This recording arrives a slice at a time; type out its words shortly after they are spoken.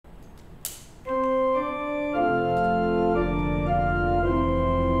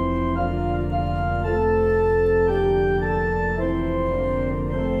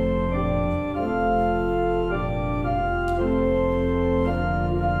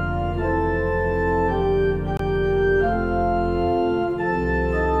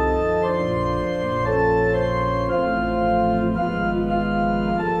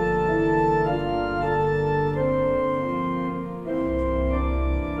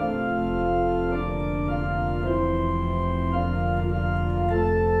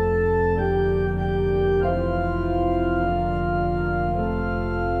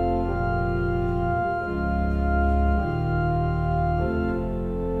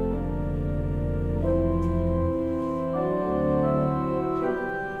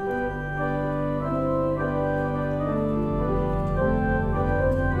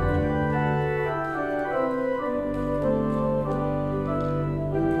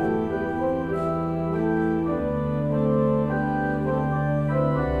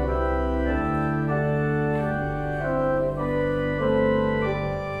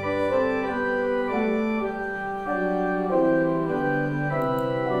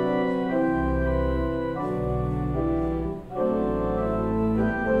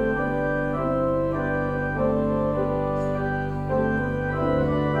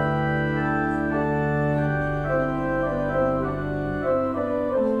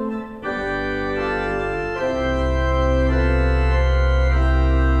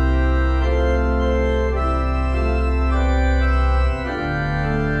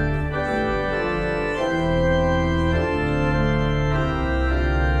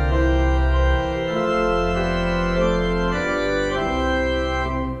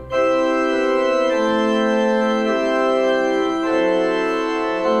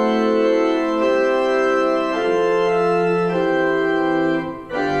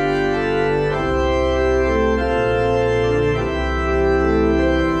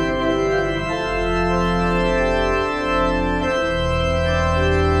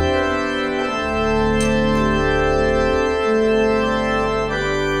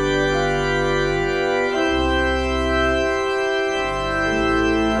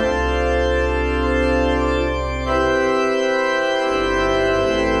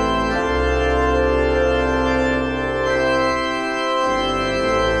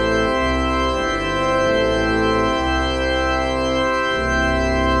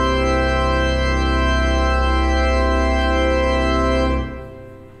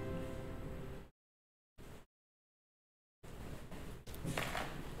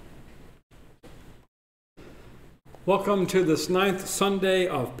Welcome to this 9th Sunday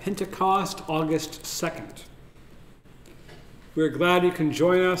of Pentecost, August 2nd. We're glad you can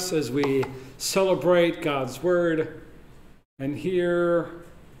join us as we celebrate God's Word and hear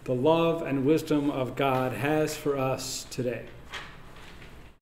the love and wisdom of God has for us today.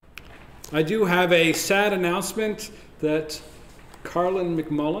 I do have a sad announcement that Carlin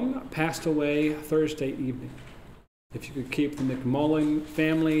McMullen passed away Thursday evening. If you could keep the McMullen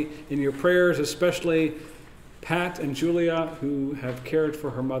family in your prayers, especially Pat and Julia, who have cared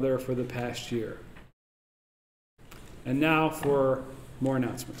for her mother for the past year. And now for more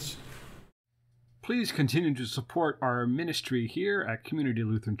announcements. Please continue to support our ministry here at Community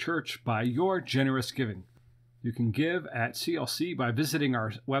Lutheran Church by your generous giving. You can give at CLC by visiting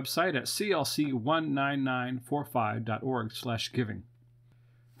our website at clc19945.org/giving.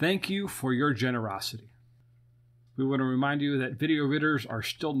 Thank you for your generosity. We want to remind you that video readers are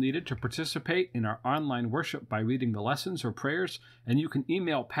still needed to participate in our online worship by reading the lessons or prayers, and you can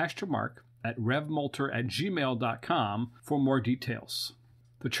email Pastor Mark at revmolter@gmail.com for more details.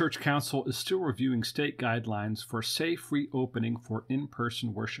 The Church Council is still reviewing state guidelines for safe reopening for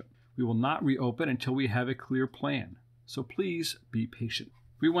in-person worship. We will not reopen until we have a clear plan, so please be patient.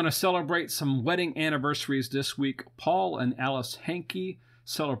 We want to celebrate some wedding anniversaries this week. Paul and Alice Hankey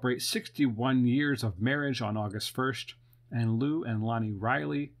celebrate 61 years of marriage on August 1st, and Lou and Lonnie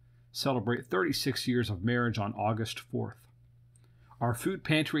Riley celebrate 36 years of marriage on August 4th. Our food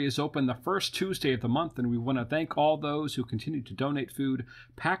pantry is open the first Tuesday of the month, and we want to thank all those who continue to donate food,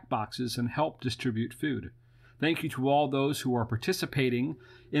 pack boxes, and help distribute food. Thank you to all those who are participating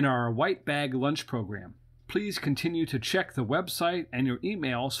in our White Bag Lunch program. Please continue to check the website and your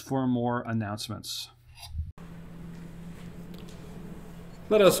emails for more announcements.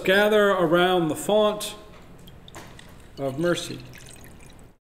 Let us gather around the font of mercy,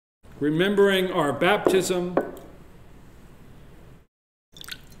 remembering our baptism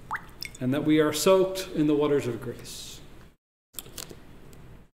and that we are soaked in the waters of grace.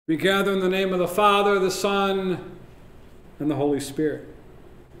 We gather in the name of the Father, the Son, and the Holy Spirit.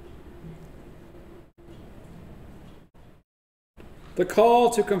 The call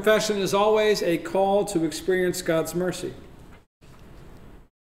to confession is always a call to experience God's mercy.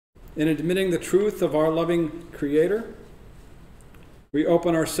 In admitting the truth of our loving Creator, we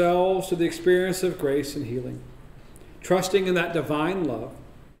open ourselves to the experience of grace and healing. Trusting in that divine love,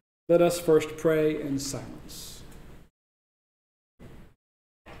 let us first pray in silence.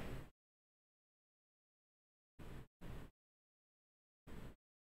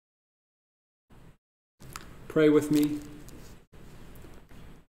 Pray with me.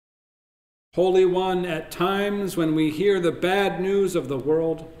 Holy One, at times when we hear the bad news of the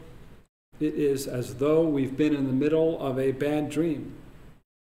world, it is as though we've been in the middle of a bad dream.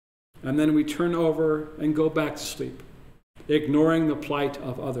 And then we turn over and go back to sleep, ignoring the plight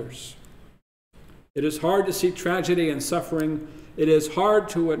of others. It is hard to see tragedy and suffering. It is hard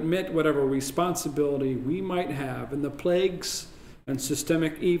to admit whatever responsibility we might have in the plagues and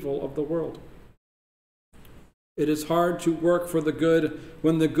systemic evil of the world. It is hard to work for the good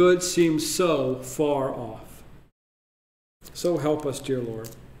when the good seems so far off. So help us, dear Lord.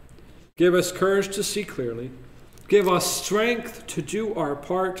 Give us courage to see clearly. Give us strength to do our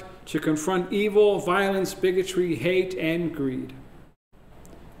part to confront evil, violence, bigotry, hate, and greed.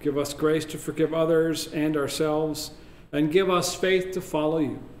 Give us grace to forgive others and ourselves, and give us faith to follow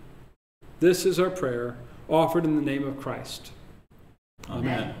you. This is our prayer, offered in the name of Christ.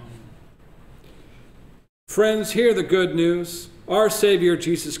 Amen. Friends, hear the good news. Our Savior,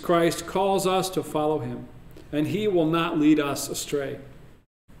 Jesus Christ, calls us to follow him, and he will not lead us astray.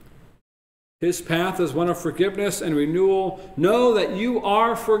 His path is one of forgiveness and renewal. Know that you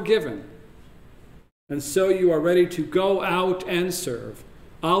are forgiven, and so you are ready to go out and serve.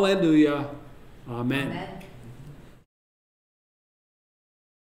 Alleluia. Amen. Amen.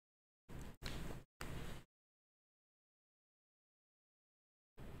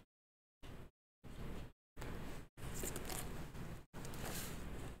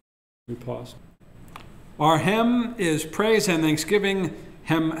 We pause. Our hymn is Praise and Thanksgiving,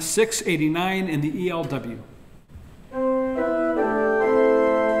 hymn 689 in the ELW.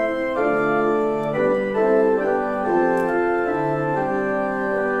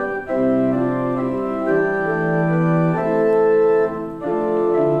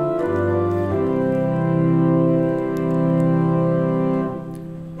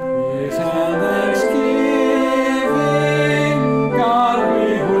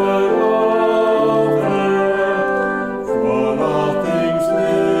 All things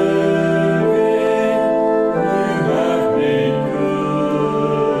living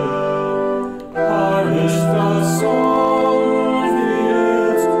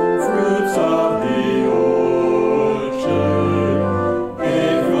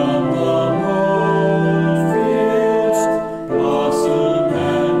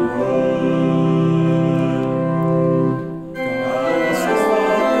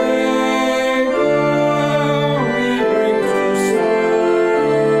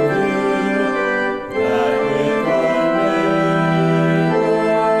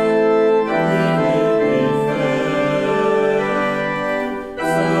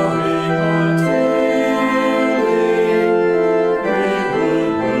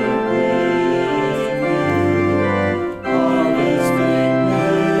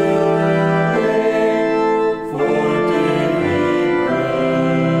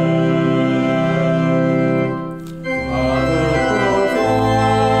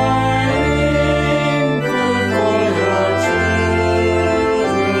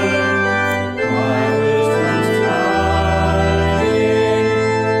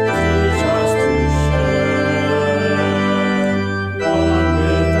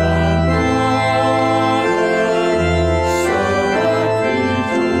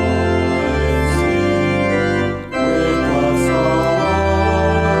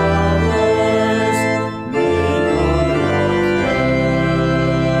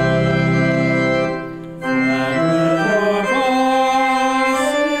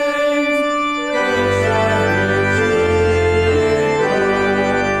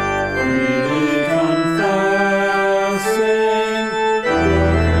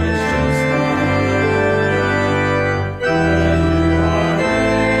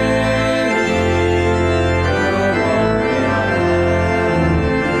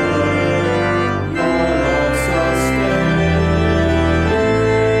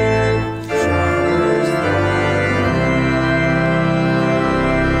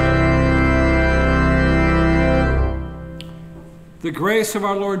the grace of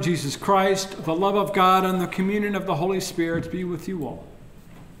our Lord Jesus Christ, the love of God, and the communion of the Holy Spirit be with you all.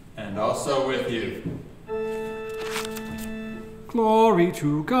 And also with you. Glory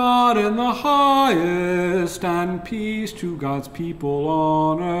to God in the highest, and peace to God's people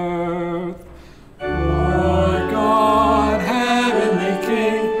on earth. Lord God, heavenly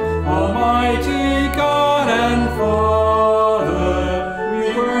King, almighty God and Father,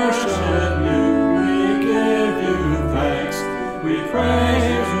 we worship you, we give you thanks, we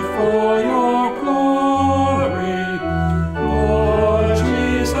praise you for your glory. Lord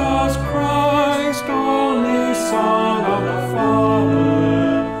Jesus Christ, only Son of the Father,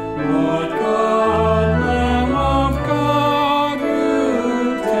 Lord God, Lamb of God,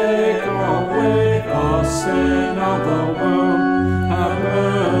 you take away the sin of the world, have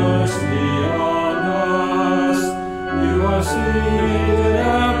mercy on us. You are seated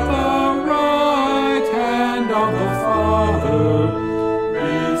at the right hand of the Father.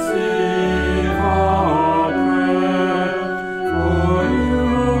 Receive our prayer. For you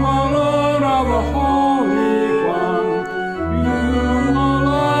alone are the Holy One. You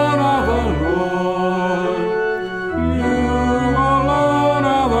alone are the Lord. You alone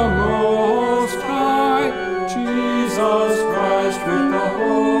are the Most High. Jesus Christ with the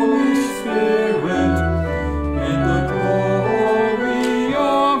Holy Spirit. In the glory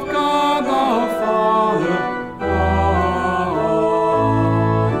of God the Father.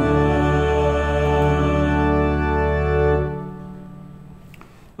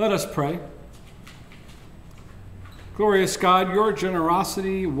 Let us pray. Glorious God, your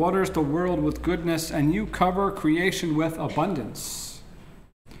generosity waters the world with goodness, and you cover creation with abundance.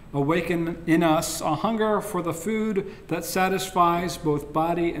 Awaken in us a hunger for the food that satisfies both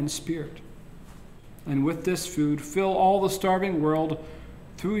body and spirit. And with this food, fill all the starving world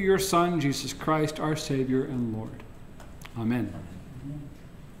through your Son, Jesus Christ, our Savior and Lord. Amen.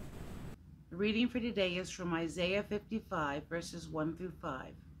 The reading for today is from Isaiah 55, verses 1 through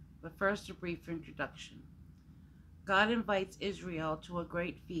 5. But first, a brief introduction. God invites Israel to a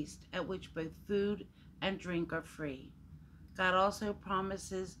great feast at which both food and drink are free. God also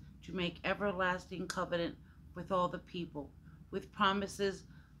promises to make everlasting covenant with all the people, with promises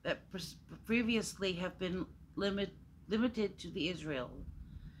that previously have been limited to the Israel.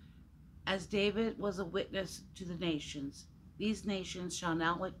 As David was a witness to the nations, these nations shall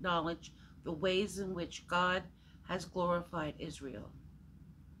now acknowledge the ways in which God has glorified Israel.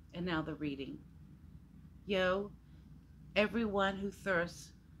 And now the reading. Yo, everyone who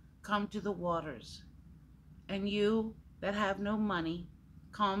thirsts, come to the waters. And you that have no money,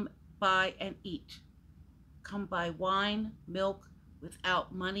 come buy and eat. Come buy wine, milk,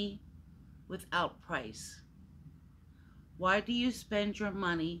 without money, without price. Why do you spend your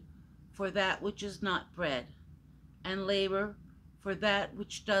money for that which is not bread, and labor for that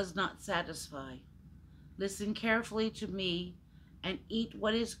which does not satisfy? Listen carefully to me, and eat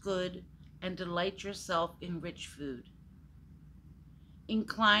what is good, and delight yourself in rich food.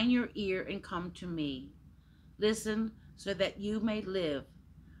 Incline your ear and come to me. Listen so that you may live.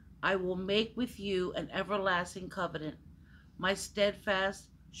 I will make with you an everlasting covenant, my steadfast,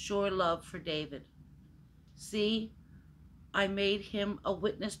 sure love for David. See, I made him a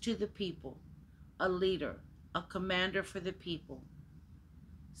witness to the people, a leader, a commander for the people.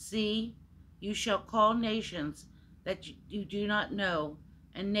 See, you shall call nations that you do not know,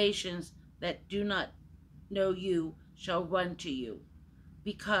 and nations that do not know you shall run to you,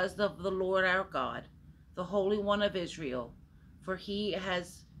 because of the Lord our God, the Holy One of Israel, for he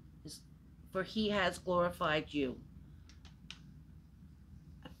has glorified you.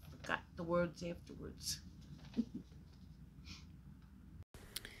 I forgot the words afterwards.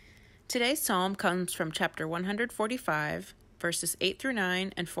 Today's psalm comes from chapter 145, verses 8 through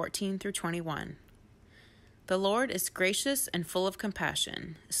 9 and 14 through 21. The Lord is gracious and full of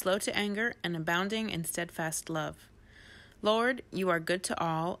compassion, slow to anger and abounding in steadfast love. Lord, you are good to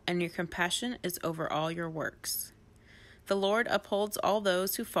all, and your compassion is over all your works. The Lord upholds all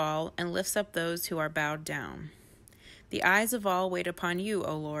those who fall and lifts up those who are bowed down. The eyes of all wait upon you,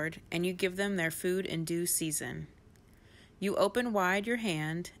 O Lord, and you give them their food in due season. You open wide your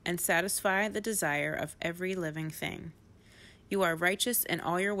hand and satisfy the desire of every living thing. You are righteous in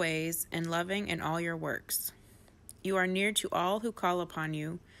all your ways and loving in all your works. You are near to all who call upon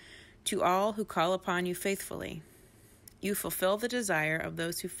you faithfully. You fulfill the desire of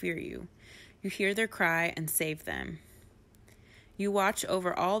those who fear you. You hear their cry and save them. You watch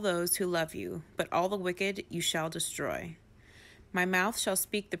over all those who love you, but all the wicked you shall destroy. My mouth shall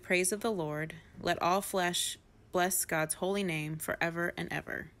speak the praise of the Lord. Let all flesh bless God's holy name forever and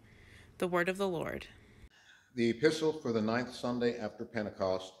ever. The word of the Lord. The epistle for the 9th Sunday after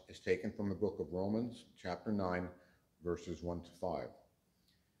Pentecost is taken from the book of Romans, chapter 9, verses 1 to 5.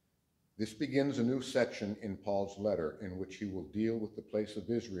 This begins a new section in Paul's letter in which he will deal with the place of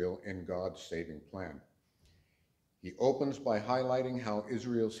Israel in God's saving plan. He opens by highlighting how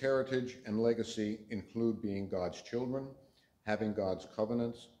Israel's heritage and legacy include being God's children, having God's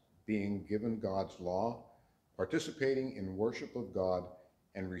covenants, being given God's law, participating in worship of God,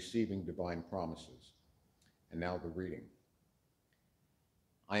 and receiving divine promises. And now the reading.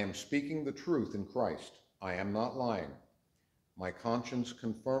 I am speaking the truth in Christ. I am not lying. My conscience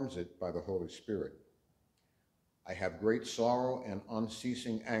confirms it by the Holy Spirit. I have great sorrow and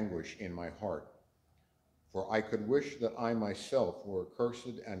unceasing anguish in my heart. For I could wish that I myself were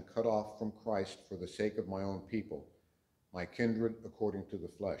accursed and cut off from Christ for the sake of my own people, my kindred according to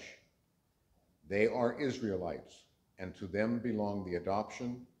the flesh. They are Israelites, and to them belong the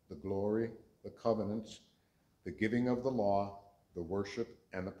adoption, the glory, the covenants, the giving of the law, the worship,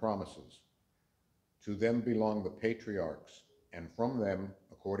 and the promises. To them belong the patriarchs, and from them,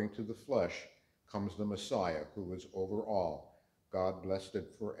 according to the flesh, comes the Messiah, who is over all, God blessed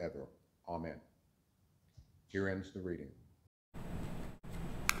forever. Amen. Here ends the reading.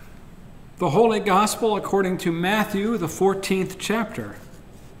 The Holy Gospel according to Matthew, the 14th chapter.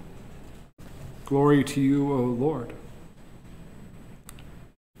 Glory to you, O Lord.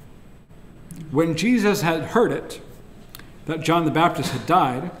 When Jesus had heard it, that John the Baptist had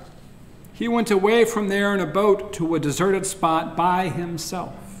died, he went away from there in a boat to a deserted spot by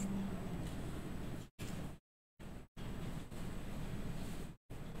himself.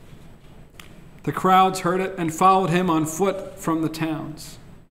 The crowds heard it and followed him on foot from the towns.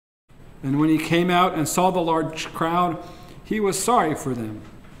 And when he came out and saw the large crowd, he was sorry for them,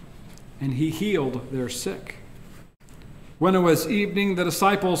 and he healed their sick. When it was evening, the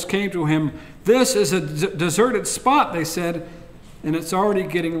disciples came to him. This is a deserted spot, they said, and it's already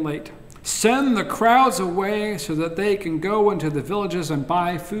getting late. Send the crowds away so that they can go into the villages and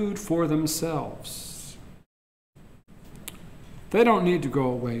buy food for themselves. They don't need to go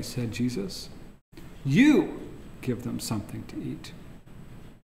away, said Jesus. You give them something to eat.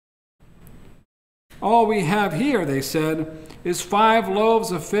 All we have here, they said, is 5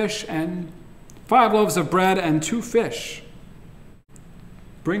 loaves of bread and 2 fish.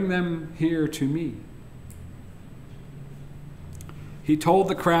 Bring them here to me. He told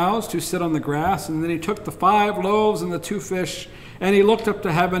the crowds to sit on the grass, and then he took the 5 loaves and the 2 fish, and he looked up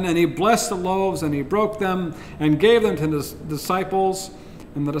to heaven, and he blessed the loaves, and he broke them, and gave them to the disciples,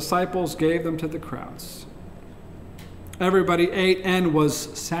 and the disciples gave them to the crowds. Everybody ate and was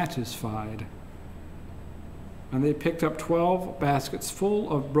satisfied. And they picked up 12 baskets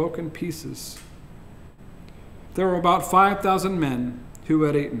full of broken pieces. There were about 5,000 men who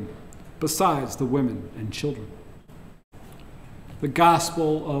had eaten, besides the women and children. The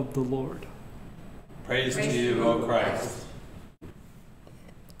Gospel of the Lord. Praise to you, O Christ.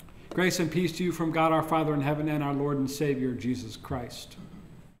 Grace and peace to you from God our Father in heaven and our Lord and Savior, Jesus Christ.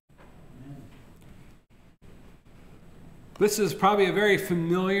 This is probably a very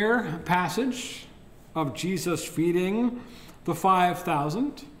familiar passage of Jesus feeding the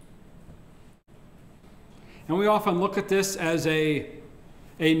 5,000. And we often look at this as a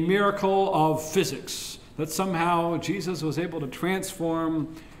miracle of physics, that somehow Jesus was able to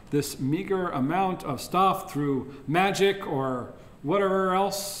transform this meager amount of stuff through magic or whatever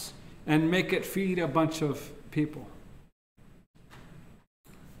else and make it feed a bunch of people.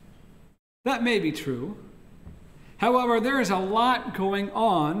 That may be true. However, there is a lot going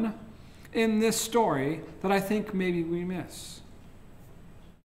on in this story that I think maybe we miss.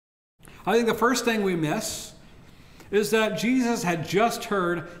 I think the first thing we miss is that Jesus had just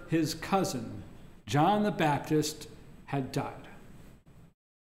heard his cousin, John the Baptist, had died.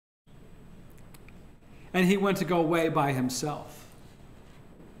 And he went to go away by himself.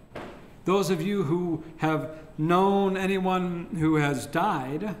 Those of you who have known anyone who has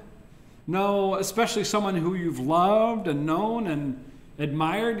died know, especially someone who you've loved and known and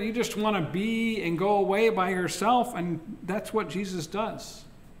admired, you just want to be and go away by yourself, and that's what Jesus does.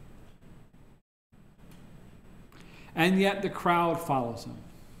 And yet the crowd follows him.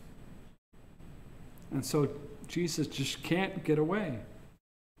 And so Jesus just can't get away.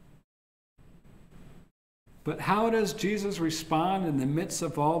 But how does Jesus respond in the midst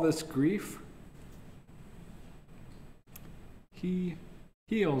of all this grief? He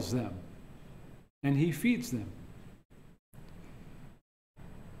heals them, and he feeds them.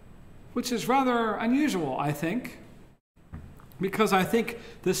 Which is rather unusual, I think, because I think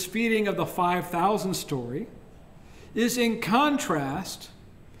this feeding of the 5,000 story is in contrast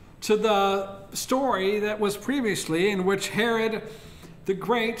to the story that was previously, in which Herod the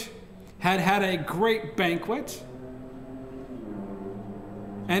Great had a great banquet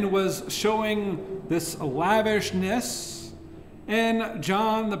and was showing this lavishness, and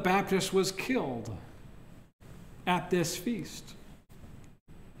John the Baptist was killed at this feast.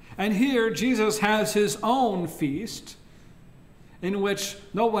 And here Jesus has his own feast in which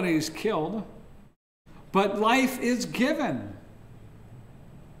nobody's killed, but life is given.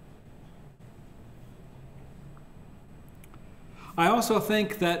 I also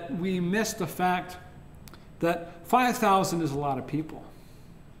think that we miss the fact that 5,000 is a lot of people.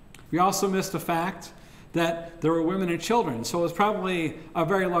 We also miss the fact that there were women and children, so it's probably a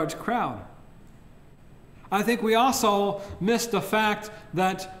very large crowd. I think we also miss the fact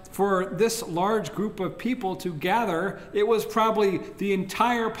that for this large group of people to gather, it was probably the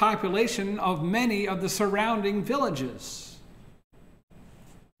entire population of many of the surrounding villages.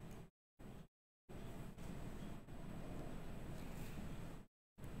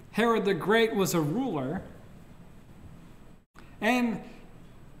 Herod the Great was a ruler, and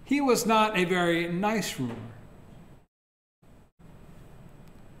he was not a very nice ruler.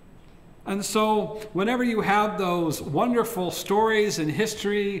 And so whenever you have those wonderful stories in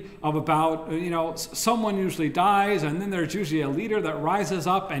history of about, someone usually dies, and then there's usually a leader that rises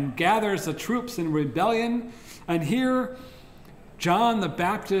up and gathers the troops in rebellion. And here, John the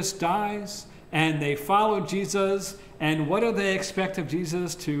Baptist dies, and they follow Jesus. And what do they expect of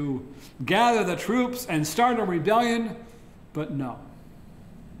Jesus? To gather the troops and start a rebellion? But no.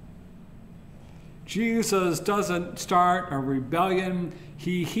 Jesus doesn't start a rebellion.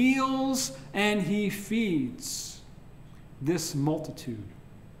 He heals and he feeds this multitude.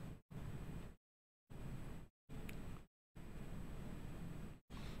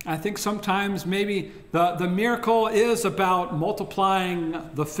 I think sometimes maybe the miracle is about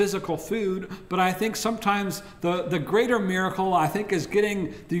multiplying the physical food, but I think sometimes the greater miracle, I think, is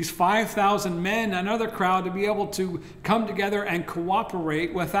getting these 5,000 men, another crowd, to be able to come together and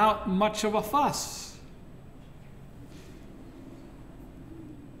cooperate without much of a fuss.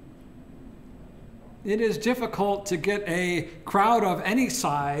 It is difficult to get a crowd of any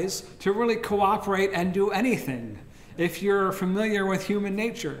size to really cooperate and do anything if you're familiar with human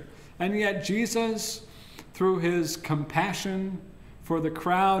nature. And yet Jesus, through his compassion for the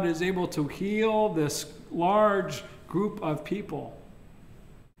crowd, is able to heal this large group of people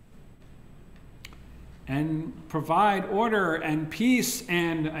and provide order and peace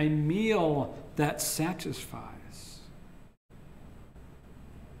and a meal that satisfies.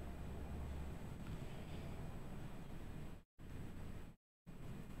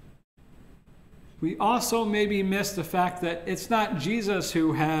 We also maybe miss the fact that it's not Jesus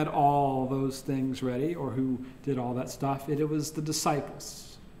who had all those things ready or who did all that stuff. It was the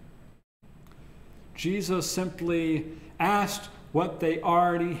disciples. Jesus simply asked what they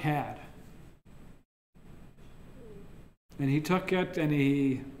already had. And he took it and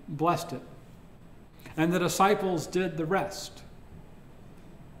he blessed it. And the disciples did the rest.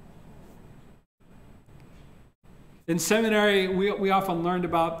 In seminary, we often learned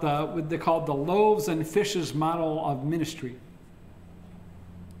about what they called the loaves and fishes model of ministry.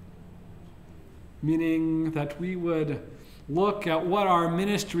 Meaning that we would look at what our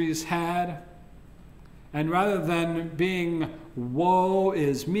ministries had, and rather than being woe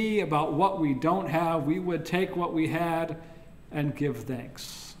is me about what we don't have, we would take what we had and give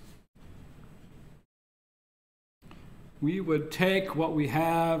thanks. We would take what we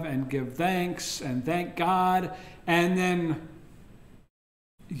have and give thanks and thank God, and then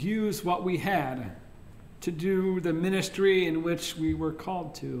use what we had to do the ministry in which we were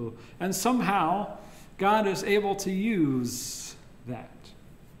called to. And somehow, God is able to use that.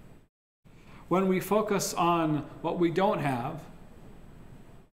 When we focus on what we don't have,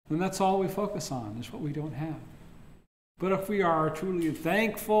 then that's all we focus on, is what we don't have. But if we are truly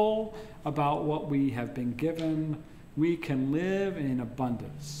thankful about what we have been given, we can live in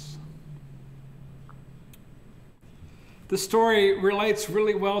abundance. The story relates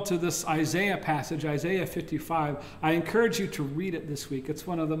really well to this Isaiah passage, Isaiah 55. I encourage you to read it this week. It's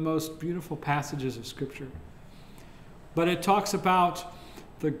one of the most beautiful passages of Scripture. But it talks about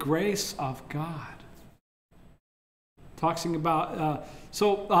the grace of God. Talking about,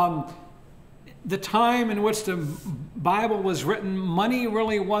 the time in which the Bible was written, money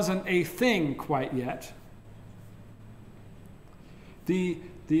really wasn't a thing quite yet. The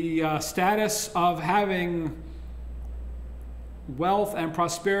status of having wealth and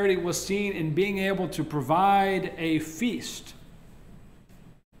prosperity was seen in being able to provide a feast.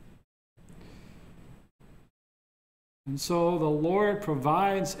 And so the Lord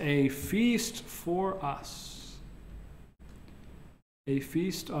provides a feast for us, a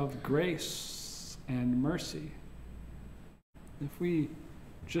feast of grace and mercy, if we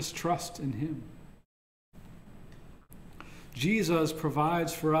just trust in him. Jesus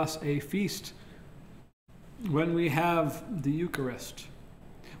provides for us a feast when we have the Eucharist,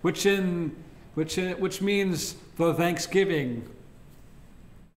 which means the thanksgiving.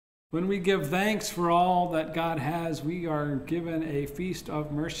 When we give thanks for all that God has, we are given a feast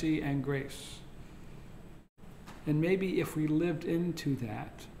of mercy and grace. And maybe if we lived into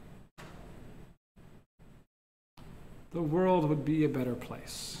that, the world would be a better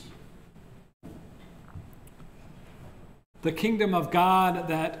place. The kingdom of God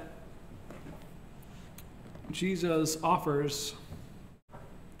that Jesus offers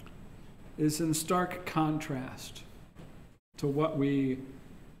is in stark contrast to what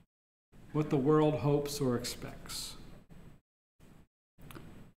the world hopes or expects.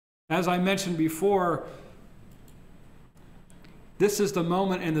 As I mentioned before, this is the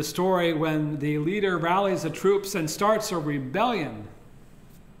moment in the story when the leader rallies the troops and starts a rebellion.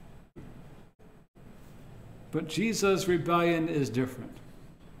 But Jesus' rebellion is different.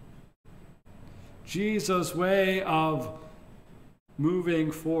 Jesus' way of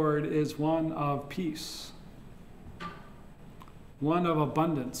moving forward is one of peace, one of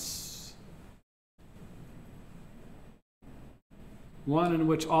abundance, one in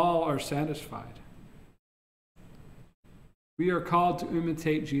which all are satisfied. We are called to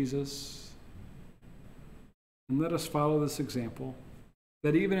imitate Jesus, and let us follow this example,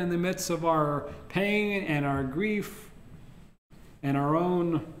 that even in the midst of our pain and our grief and our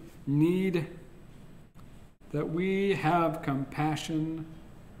own need, that we have compassion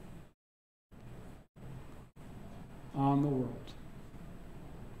on the world.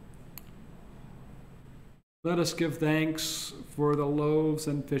 Let us give thanks for the loaves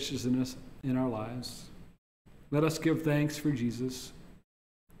and fishes in our lives. Let us give thanks for Jesus,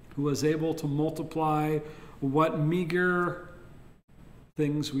 who was able to multiply what meager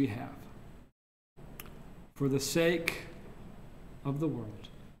things we have for the sake of the world.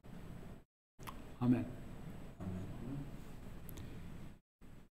 Amen.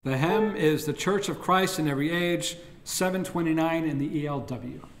 The hymn is The Church of Christ in Every Age, 729 in the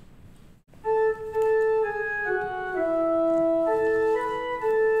ELW.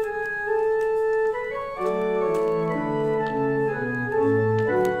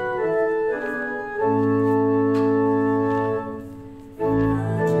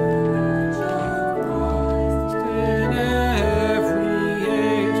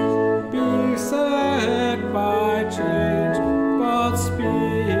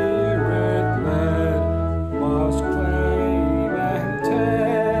 Spirit-led must claim and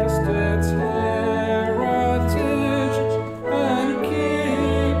take.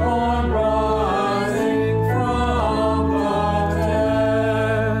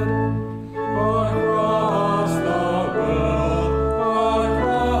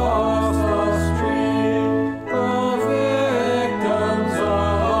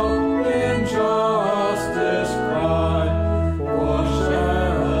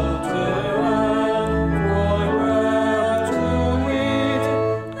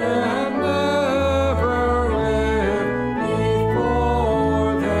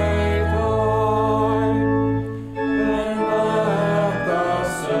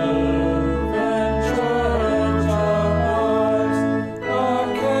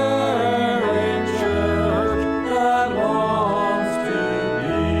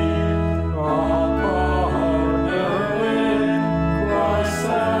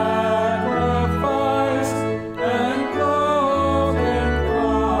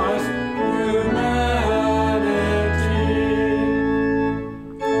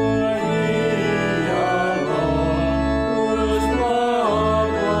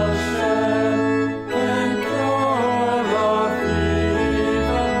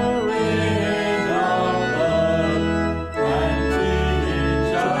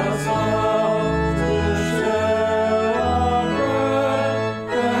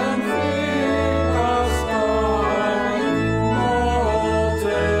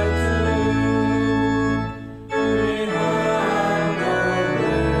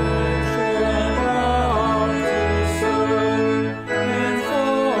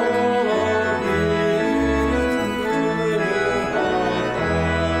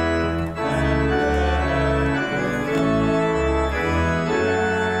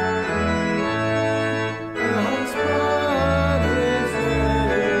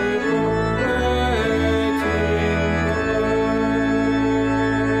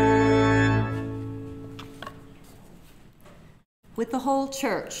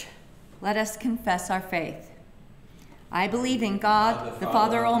 church, let us confess our faith. I believe in God, the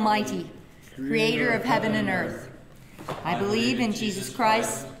Father Almighty, creator of heaven and earth. I believe in Jesus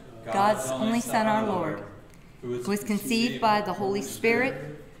Christ, God's only Son, our Lord, who was conceived by the Holy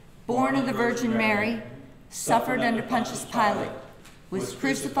Spirit, born of the Virgin Mary, suffered under Pontius Pilate, was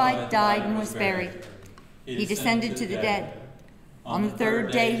crucified, died, and was buried. He descended to the dead. On the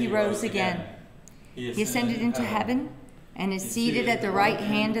third day he rose again. He ascended into heaven and is seated at the right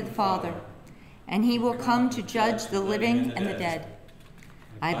hand of the Father, and he will come to judge the living and the dead.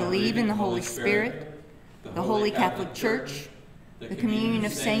 I believe in the Holy Spirit, the Holy Catholic Church, the communion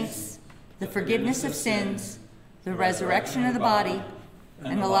of saints, the forgiveness of sins, the resurrection of the body,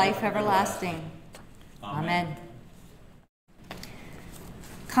 and the life everlasting. Amen.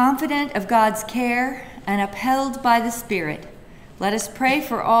 Confident of God's care and upheld by the Spirit, let us pray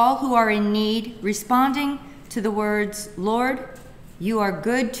for all who are in need, responding to the words, Lord, you are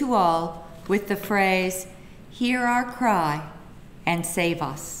good to all, with the phrase, hear our cry and save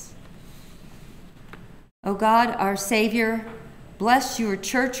us. O God, our Savior, bless your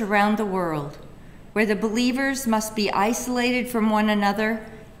church around the world, where the believers must be isolated from one another.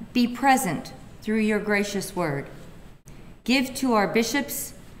 Be present through your gracious word. Give to our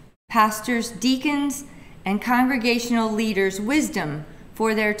bishops, pastors, deacons, and congregational leaders wisdom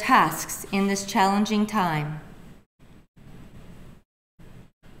for their tasks in this challenging time.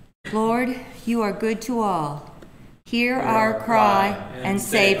 Lord, you are good to all. Hear our cry and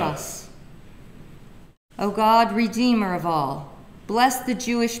save us. O God, Redeemer of all, bless the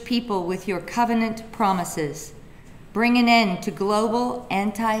Jewish people with your covenant promises. Bring an end to global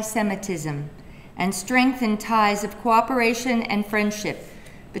anti-Semitism and strengthen ties of cooperation and friendship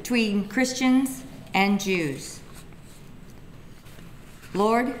between Christians and Jews.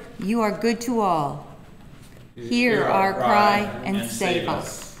 Lord, you are good to all. Hear our cry and save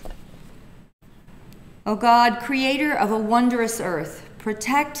us. O God, creator of a wondrous earth,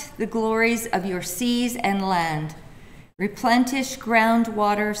 protect the glories of your seas and land. Replenish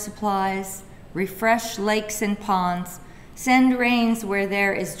groundwater supplies, refresh lakes and ponds, send rains where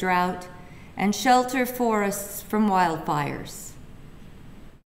there is drought, and shelter forests from wildfires.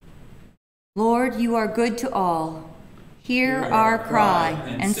 Lord, you are good to all. Hear our cry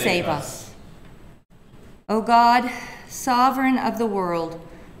and save us. O God, sovereign of the world,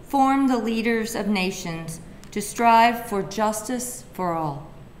 form the leaders of nations to strive for justice for all.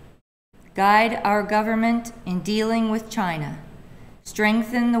 Guide our government in dealing with China.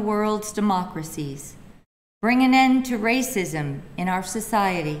 Strengthen the world's democracies. Bring an end to racism in our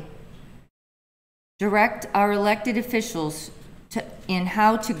society. Direct our elected officials in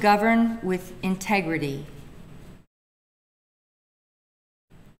how to govern with integrity.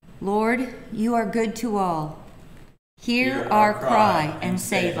 Lord, you are good to all. Hear our cry and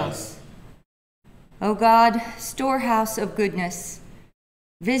save us. O God, storehouse of goodness,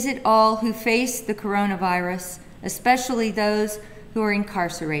 visit all who face the coronavirus, especially those who are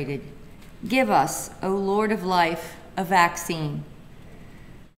incarcerated. Give us, O Lord of life, a vaccine.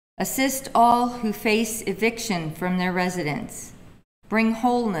 Assist all who face eviction from their residence. Bring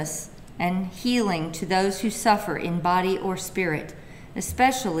wholeness and healing to those who suffer in body or spirit,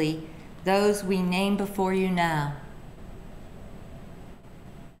 especially those we name before you now.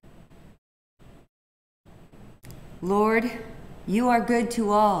 Lord, you are good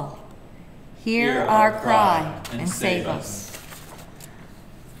to all. Hear our cry and save us.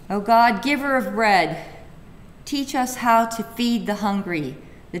 O God, giver of bread, teach us how to feed the hungry,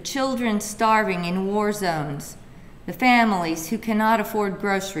 the children starving in war zones, the families who cannot afford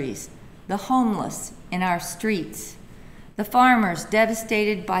groceries, the homeless in our streets, the farmers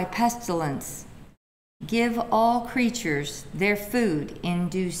devastated by pestilence. Give all creatures their food in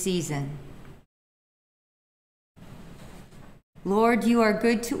due season. Lord, you are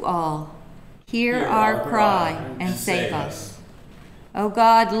good to all. Hear our cry and save us. O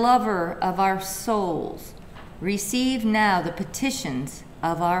God, lover of our souls, receive now the petitions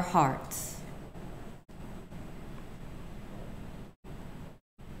of our hearts.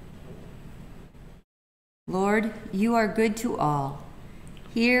 Lord, you are good to all.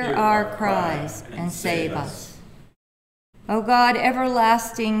 Hear our cries and save us. O God,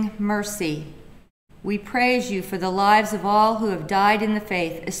 everlasting mercy, we praise you for the lives of all who have died in the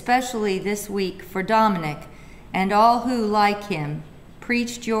faith, especially this week for Dominic and all who, like him,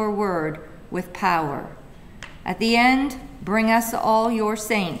 preached your word with power. At the end, bring us all your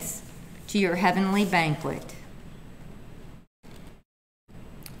saints to your heavenly banquet.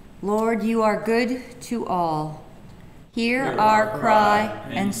 Lord, you are good to all. Hear our cry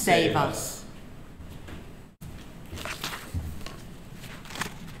and save us.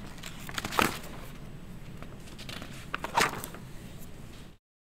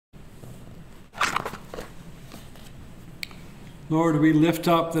 Lord, we lift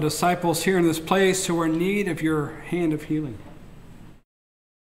up the disciples here in this place who are in need of your hand of healing.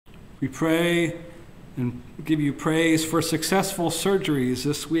 We pray and give you praise for successful surgeries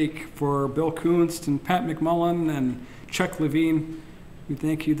this week for Bill Kunst and Pat McMullen and Chuck Levine. We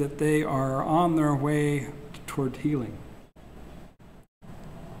thank you that they are on their way toward healing.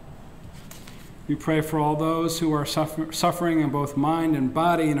 We pray for all those who are suffering in both mind and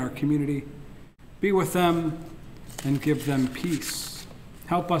body in our community. Be with them and give them peace.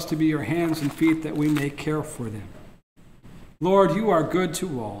 Help us to be your hands and feet that we may care for them. Lord, you are good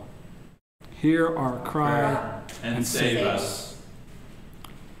to all. Hear our cry and save us.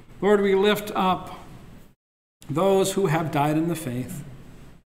 Lord, we lift up those who have died in the faith,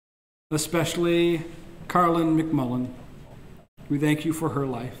 especially Carlin McMullen. We thank you for her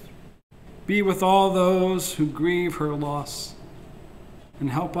life. Be with all those who grieve her loss, and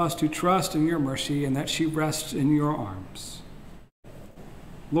help us to trust in your mercy and that she rests in your arms.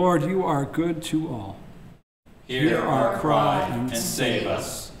 Lord, you are good to all. Hear our cry and save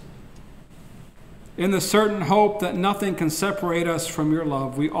us. In the certain hope that nothing can separate us from your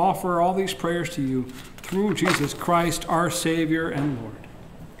love, we offer all these prayers to you through Jesus Christ, our Savior and Lord.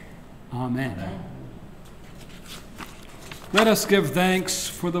 Amen. Amen. Let us give thanks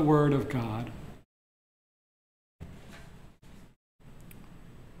for the word of God.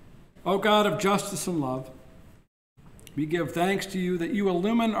 O God of justice and love, we give thanks to you that you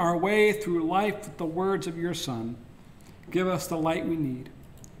illumine our way through life with the words of your Son. Give us the light we need.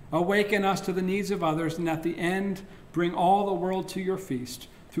 Awaken us to the needs of others, and at the end, bring all the world to your feast.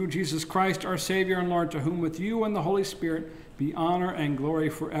 Through Jesus Christ, our Savior and Lord, to whom with you and the Holy Spirit be honor and glory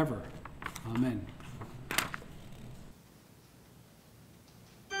forever. Amen.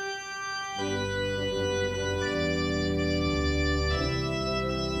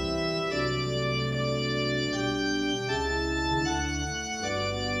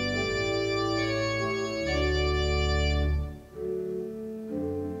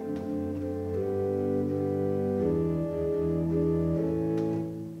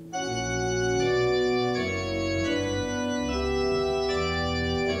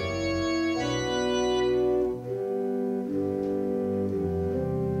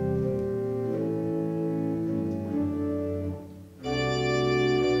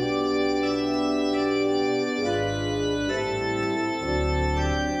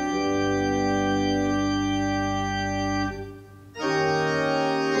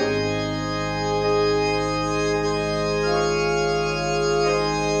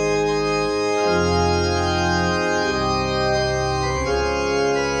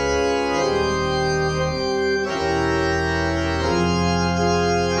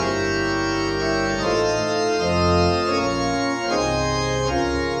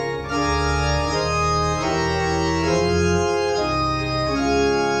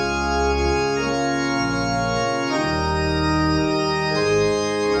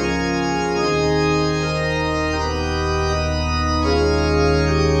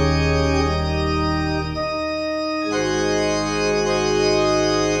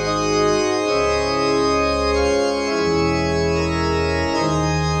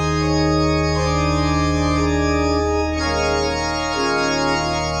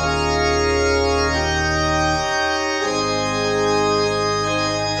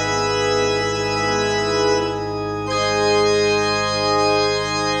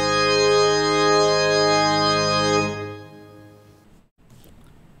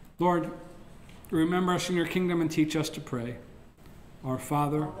 Lord, remember us in your kingdom and teach us to pray. Our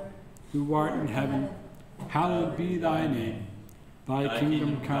Father, who art in heaven, hallowed be thy name. Thy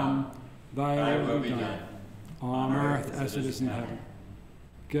kingdom come, thy will be done, on earth as it is in heaven.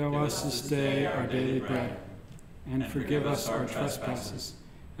 Give us this day our daily bread, and forgive us our trespasses,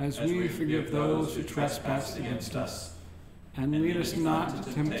 as we forgive those who trespass against us. And lead us not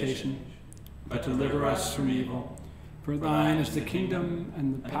into temptation, but deliver us from evil. For thine is the kingdom,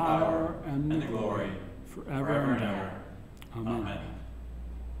 and the power, and the glory, forever and ever. Amen.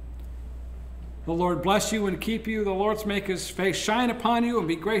 The Lord bless you and keep you. The Lord make his face shine upon you and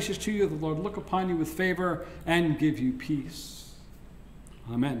be gracious to you. The Lord look upon you with favor and give you peace.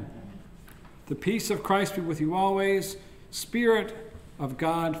 Amen. The peace of Christ be with you always. Spirit of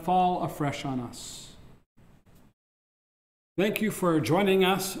God, fall afresh on us. Thank you for joining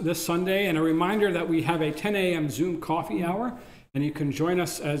us this Sunday, and a reminder that we have a 10 a.m. Zoom coffee hour, and you can join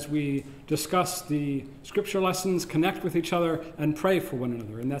us as we discuss the scripture lessons, connect with each other, and pray for one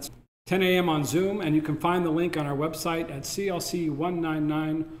another. And that's 10 a.m. on Zoom, and you can find the link on our website at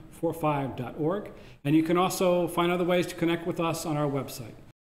clc19945.org. And you can also find other ways to connect with us on our website.